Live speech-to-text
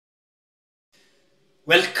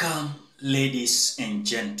Welcome, ladies and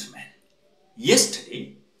gentlemen.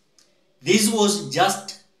 Yesterday, this was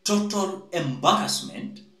just total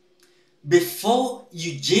embarrassment before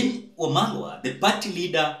Eugene Wamalwa, the party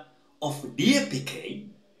leader of DAPK,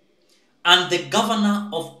 and the governor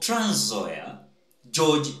of Trans Nzoia,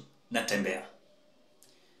 George Natembeya.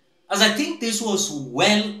 As I think this was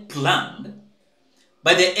well planned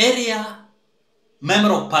by the area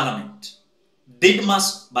member of parliament,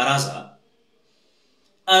 Didmus Baraza,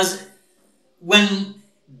 as when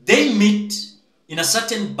they meet in a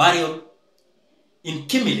certain burial in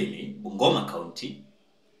Kimilili, Bungoma County,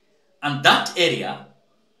 and that area,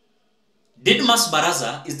 Didmus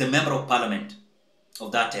Baraza is the member of parliament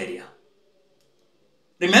of that area.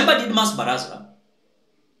 Remember, Didmus Baraza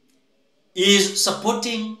is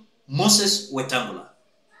supporting Moses Wetangula,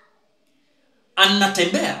 and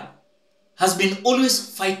Natembeya has been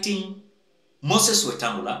always fighting Moses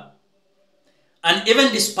Wetangula. And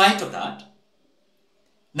even despite of that,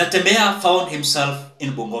 Natembeya found himself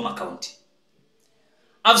in Bungoma County.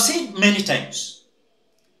 I've said many times,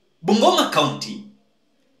 Bungoma County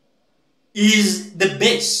is the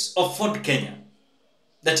base of Fort Kenya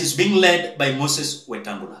that is being led by Moses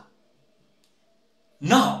Wetangula.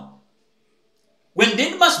 Now, when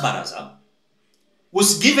Didmus Baraza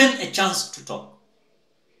was given a chance to talk,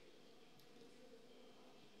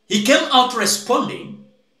 he came out responding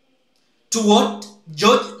to what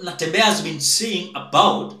George Natembeya has been saying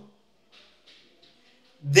about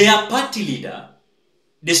their party leader,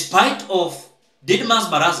 despite of Didmus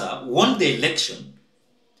Baraza won the election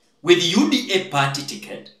with UDA party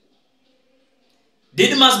ticket.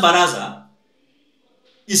 Didmus Baraza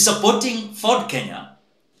is supporting Ford Kenya,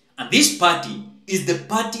 and this party is the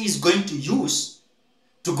party is going to use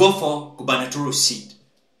to go for gubernatorial seat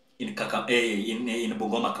in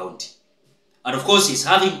Bungoma County. And of course, he's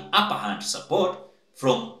having upper hand support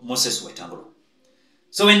from Moses Wetangula.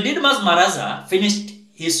 So when Didmus Baraza finished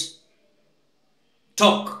his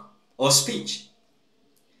talk or speech,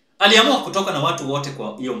 aliamua kutoka na watu wote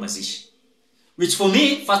kwa hiyo mazishi. Which for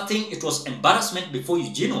me, first thing, it was embarrassment before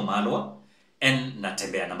Eugene Wamalwa and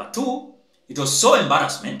Natembeya. Number two, it was so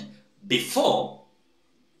embarrassment before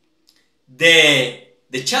the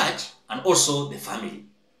church and also the family.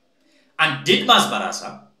 And Didmus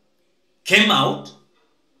Baraza came out,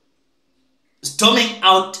 storming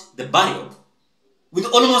out the burial with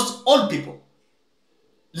almost all people,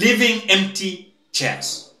 leaving empty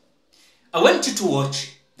chairs. I want you to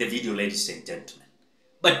watch the video, ladies and gentlemen.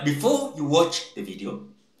 But before you watch the video,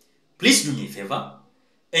 please do me a favor,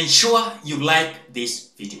 ensure you like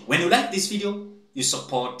this video. When you like this video, you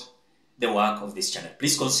support the work of this channel.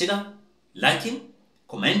 Please consider liking,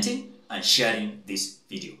 commenting, and sharing this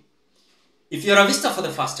video. If you're a visitor for the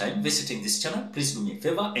first time visiting this channel, please do me a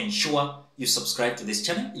favor, ensure you subscribe to this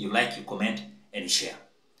channel, you like, you comment, and share.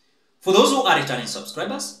 For those who are returning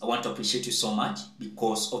subscribers, I want to appreciate you so much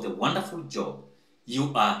because of the wonderful job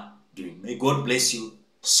you are doing. May God bless you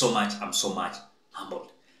so much. I'm so much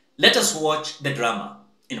humbled. Let us watch the drama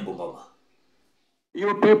in Bungoma.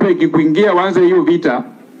 Hiyo pepe ikikuingia wanze hiyo vita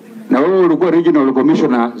na wewe ulikuwa regional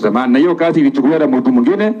commissioner zamani na hiyo kazi ilichukuliwa na mtu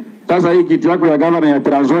mwingine. Sasa hii kiti yako ya governor ya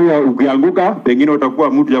Trans Nzoia ukianguka pengine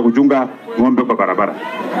utakuwa mtu ya kuchunga ng'ombe kwa barabara.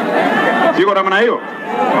 Siko namna hiyo.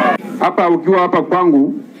 Hapa ukiwa hapa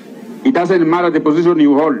kwangu, it doesn't matter the position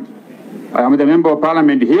you hold. I am the member of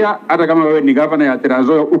parliament here. Hata kama wewe ni governor ya Trans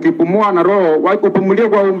Nzoia, ukipumua na roho, upumulie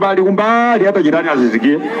kwa umbali hata jirani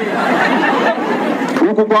asisikie.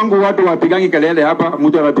 Huku kwangu watu wapigangi kelele hapa,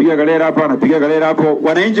 mtu anapiga kelele hapa, anapiga kelele hapo.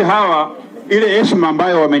 Wananchi hawa ile heshima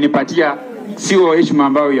ambayo wamenipatia sio heshima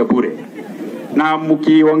ambayo ya bure. Na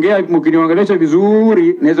mkiniongelesha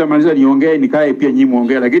vizuri, naweza maliza niongee nikae pia nyinyi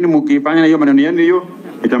muongee, lakini mkifanya hiyo maneno yenu hiyo,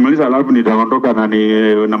 nitamaliza alafu nitaondoka na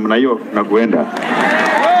namna hiyo na kuenda.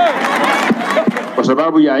 Kwa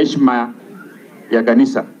sababu ya heshima ya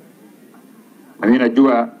kanisa. Na mimi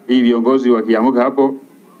najua hii viongozi wakiamuka hapo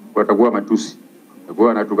watakuwa matusi.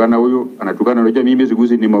 Watakuwa anatukana huyu, anatukana unajua mimi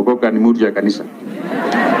siguzi nimeokoka ni mtu ya kanisa.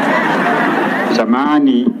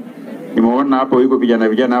 Zamani nimeona hapo yuko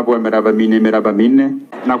vijana hapo miraba minne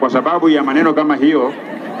na kwa sababu ya maneno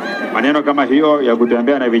kama hiyo ya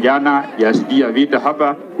kutembea na vijana ya sikia vita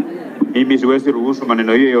hapa, mimi siwezi ruhusu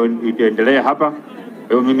maneno hiyo iendelee hapa.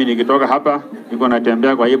 Leo mimi nikitoka hapa niko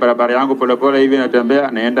natembea kwa hii barabara yangu pole hivi,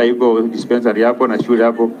 natembea naenda yuko dispensary hapo na shule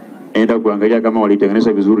hapo, naenda kuangalia kama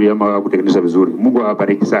walitengeneza vizuri ama hawakutengeneza vizuri. Mungu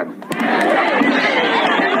awabariki sana.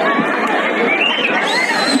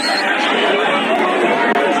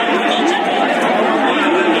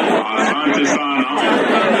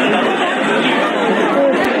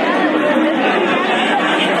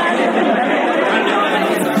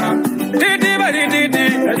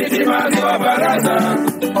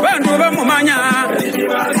 Bantu bamumanya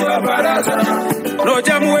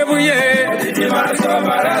Roja muwebuye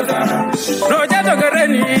Roja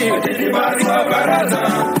tokoreni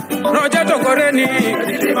Roja tokoreni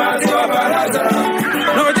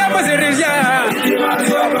Roja musirizya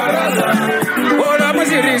Ola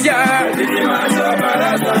musirizya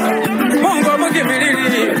Mungo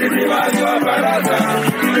mukimilili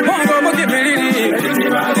Mungo mukimilili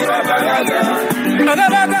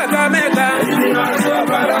Agabaga kameka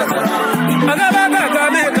Agabaga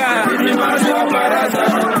kameka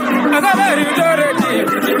Agabari toreti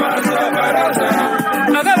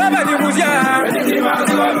Agababa dibuzya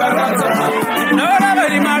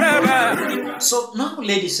Naorabari maraba. So now,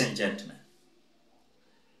 ladies and gentlemen,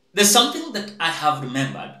 there's something that I have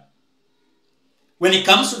remembered when it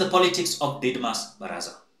comes to the politics of Didmus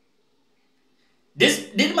Baraza.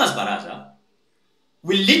 This Didmus Baraza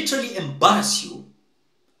will literally embarrass you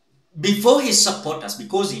before his supporters,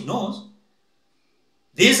 because he knows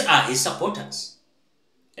these are his supporters,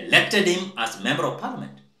 elected him as member of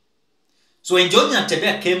parliament. So when George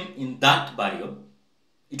Natembeya came in that barrio,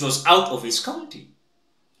 it was out of his county.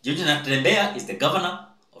 Eugene Natembeya is the governor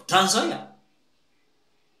of Tanzania.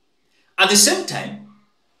 At the same time,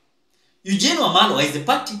 Eugene is the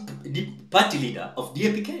party leader of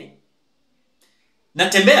DAPK.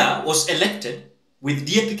 Natembeya was elected with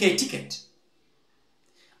DAPK ticket.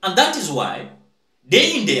 And that is why,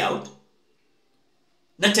 day in, day out,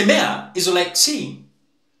 Natembeya is like saying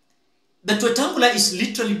that Wetangula is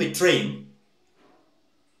literally betraying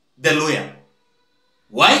the lawyer.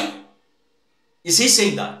 Why is he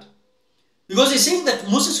saying that? Because he's saying that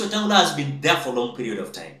Moses Wetangula has been there for a long period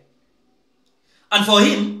of time. And for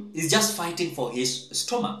him, he's just fighting for his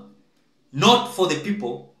stomach, not for the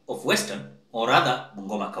people of Western, or rather,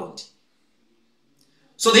 Bungoma County.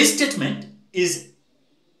 So this statement is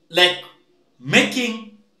like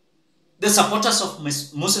making the supporters of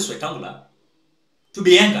Moses Wetangula to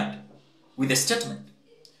be angered with the statement.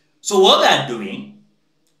 So what they are doing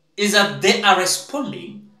is that they are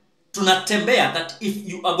responding to Natembeya that if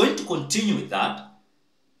you are going to continue with that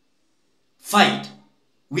fight,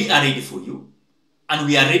 we are ready for you and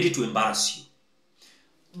we are ready to embarrass you.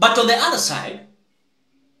 But on the other side,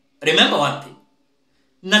 remember one thing,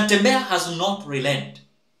 Natembeya has not relented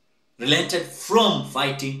from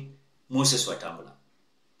fighting Moses Wetangula.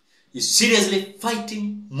 He's seriously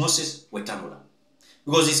fighting Moses Wetangula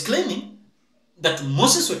because he's claiming that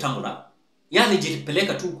Moses Wetangula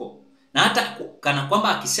yalijipeleka tuko na hata kana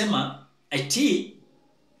kwamba akisema ati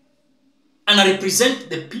ana represent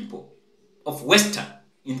the people of Western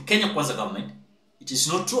in Kenya Kwanza government. It is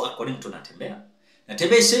not true according to Natembeya.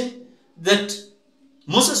 Natembeya is saying that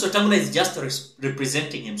Moses Wetangula is just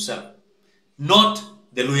representing himself, not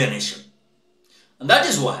the Luhya nation. And that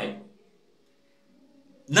is why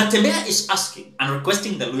Natembeya is asking and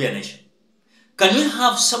requesting the Luhya nation, can we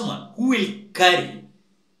have someone who will carry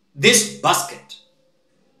this basket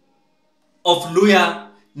of Luhya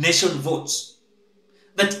nation votes?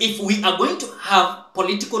 That if we are going to have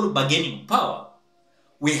political bargaining power,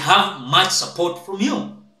 we have much support from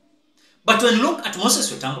you. But when you look at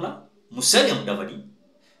Moses Wetangula, Musalia Mudavadi,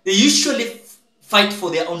 they usually fight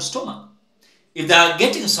for their own stomach. If they are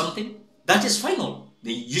getting something, that is final.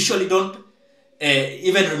 They usually don't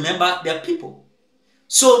even remember their people.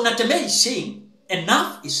 So Natembeya is saying,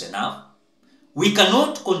 enough is enough. We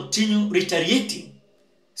cannot continue reiterating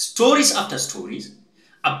stories after stories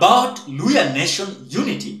about Luhya nation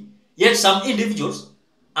unity, yet some individuals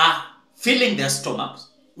are filling their stomachs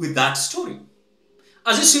with that story.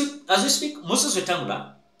 As we speak, Moses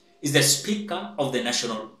Wetangula is the Speaker of the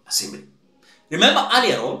National Assembly. Remember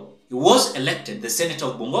earlier on, he was elected the Senator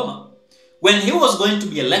of Bungoma. When he was going to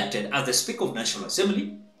be elected as the Speaker of the National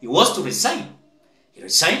Assembly, he was to resign. He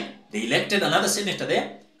resigned, they elected another senator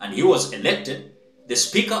there, and he was elected the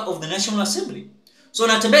Speaker of the National Assembly. So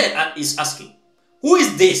Natembeya is asking, who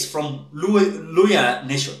is this from Luhya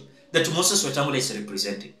nation that Moses Wetangula is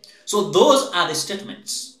representing? So those are the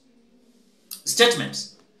statements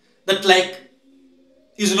that like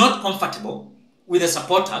is not comfortable with the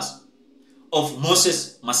supporters of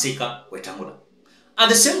Moses Masika Wetangula. At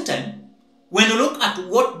the same time, when you look at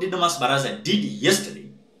what Didmus Baraza did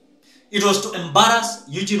yesterday, it was to embarrass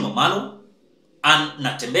Eugene and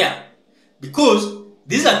Natembeya, because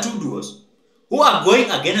these are two duos who are going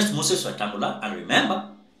against Moses Wetangula. And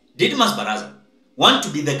remember, Didmus Baraza want to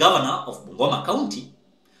be the governor of Bungoma County,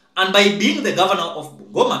 and by being the governor of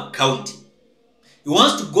Bungoma County, he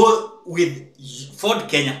wants to go with Ford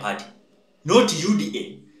Kenya Party, not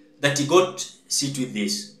UDA, that he got seat with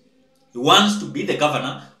this. He wants to be the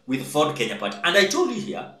governor with Ford Kenya Party. And I told you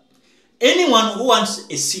here, anyone who wants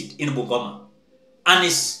a seat in Bungoma and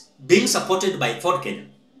is being supported by Ford Kenya,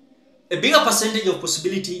 a bigger percentage of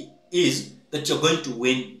possibility is that you're going to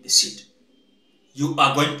win the seat. You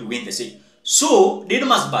are going to win the seat. So,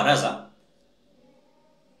 Didmus Baraza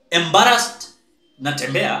embarrassed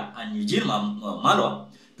Natembeya and Eugene Malwa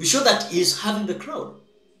to show that he is having the crowd.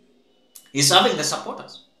 He's having the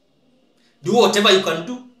supporters. Do whatever you can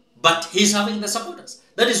do, but he's having the supporters.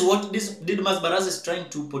 That is what this Didmus Baraza is trying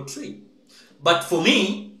to portray. But for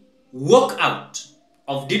me, walk out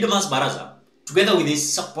of Didmus Baraza together with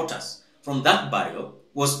his supporters from that barrio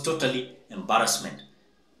was totally embarrassment.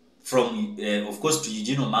 From, of course, to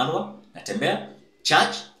Eugene Malwa, Natembeya,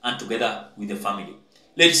 church, and together with the family.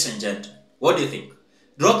 Ladies and gentlemen, what do you think?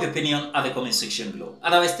 Drop your opinion at the comment section below.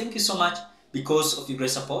 Otherwise, thank you so much because of your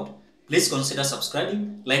great support. Please consider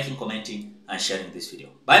subscribing, liking, commenting, and sharing this video.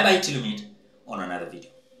 Bye-bye till we meet on another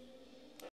video.